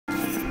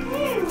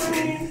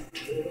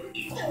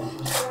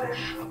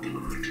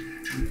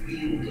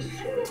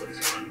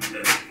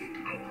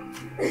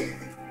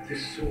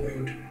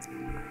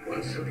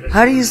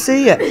How do you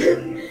see it?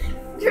 Turn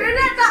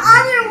it the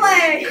other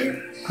way.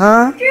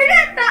 Huh? Turn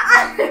it the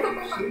other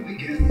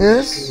way.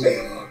 This? Turn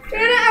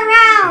it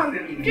around.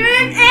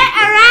 Turn it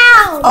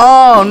around.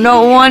 Oh,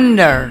 no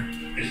wonder.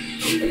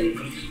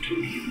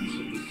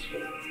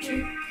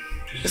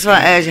 That's why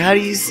I asked you, how do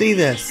you see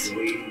this?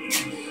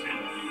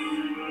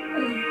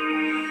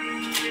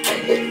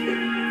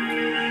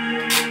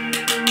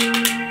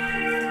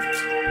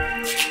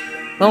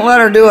 Don't let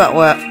her do it,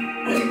 Whip.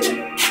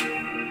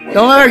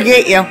 Don't let her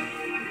get you.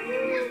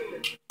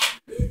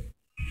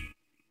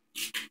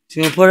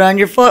 She's gonna put it on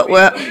your foot,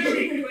 Whip.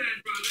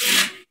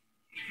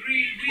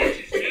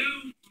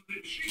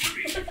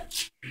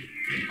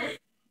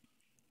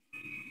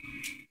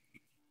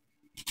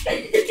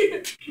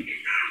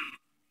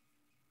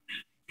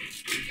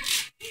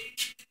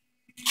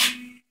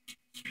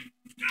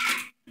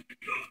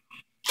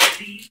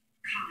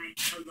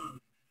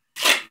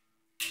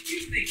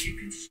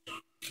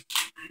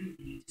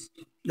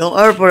 Don't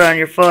let her put it on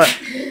your foot.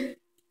 She's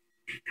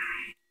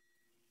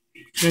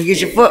gonna get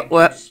your foot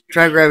wet.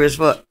 Try to grab his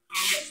foot.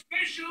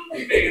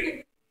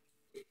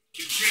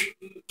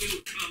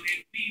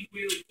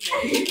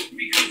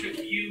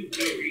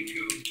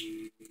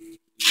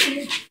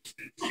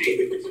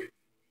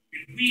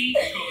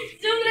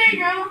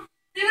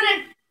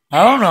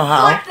 I don't know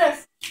how. Watch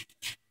this.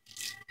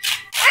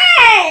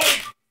 Hey!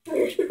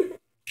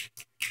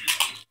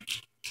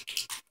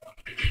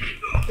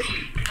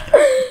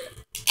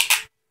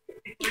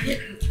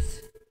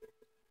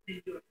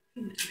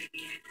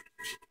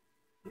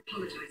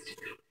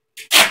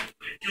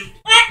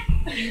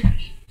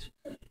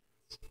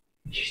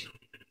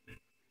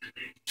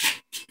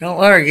 Don't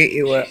let her get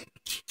you wet.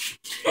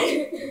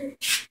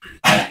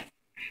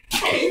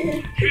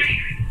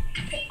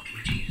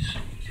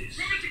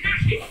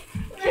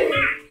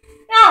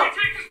 No!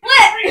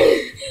 What?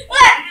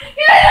 What?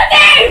 Give me the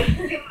game!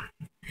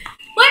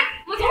 What?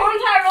 What's the whole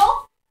entire roll?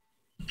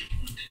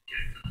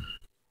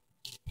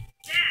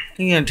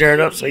 You're gonna tear it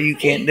up so you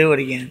can't do it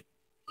again.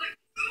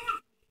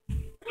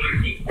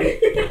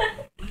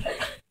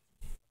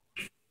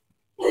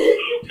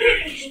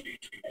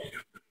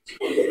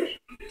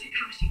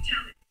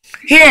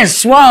 He didn't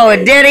swallow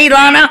it, did he,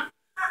 Lana?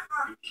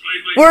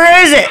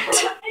 Where is it?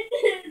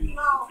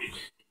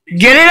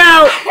 Get it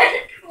out!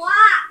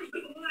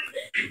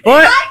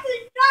 What?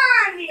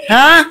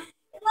 Huh?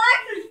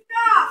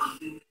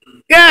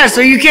 Yeah,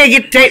 so you can't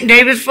get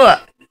David's foot.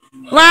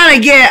 Lana,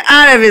 get it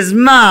out of his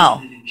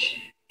mouth.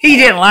 He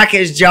didn't like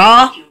his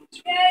jaw.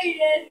 Yeah, he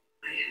did.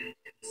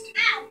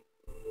 Ow.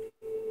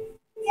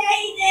 Yeah,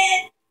 he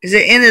did. Is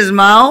it in his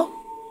mouth?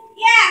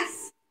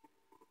 Yes.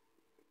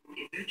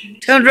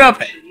 Tell him to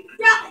drop it.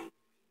 Drop it.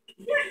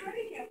 Yes, where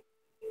did you go?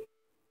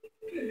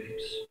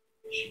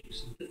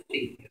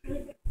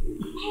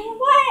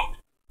 What?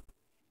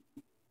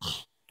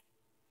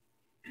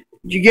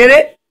 Did you get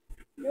it?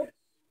 Nope.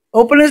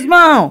 Open his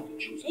mouth.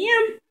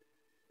 Damn.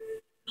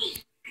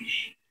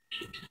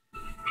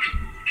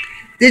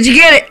 Did you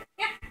get it?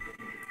 Yeah.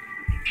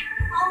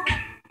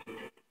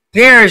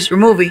 Here's your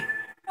movie.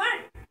 What?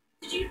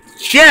 Did you?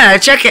 Yeah,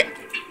 check it.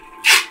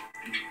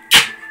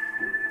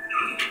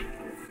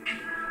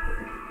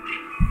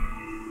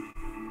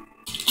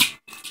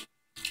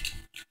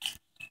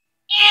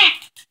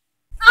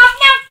 Oh,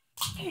 no.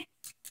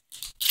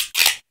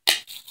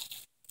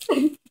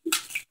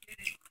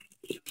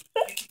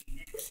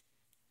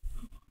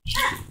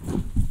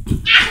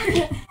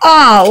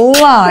 Oh,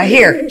 Lana,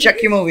 here.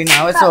 Check your movie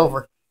now. It's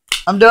over.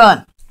 I'm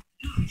done.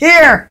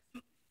 Here.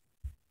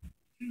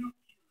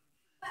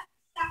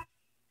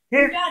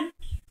 Here. Done.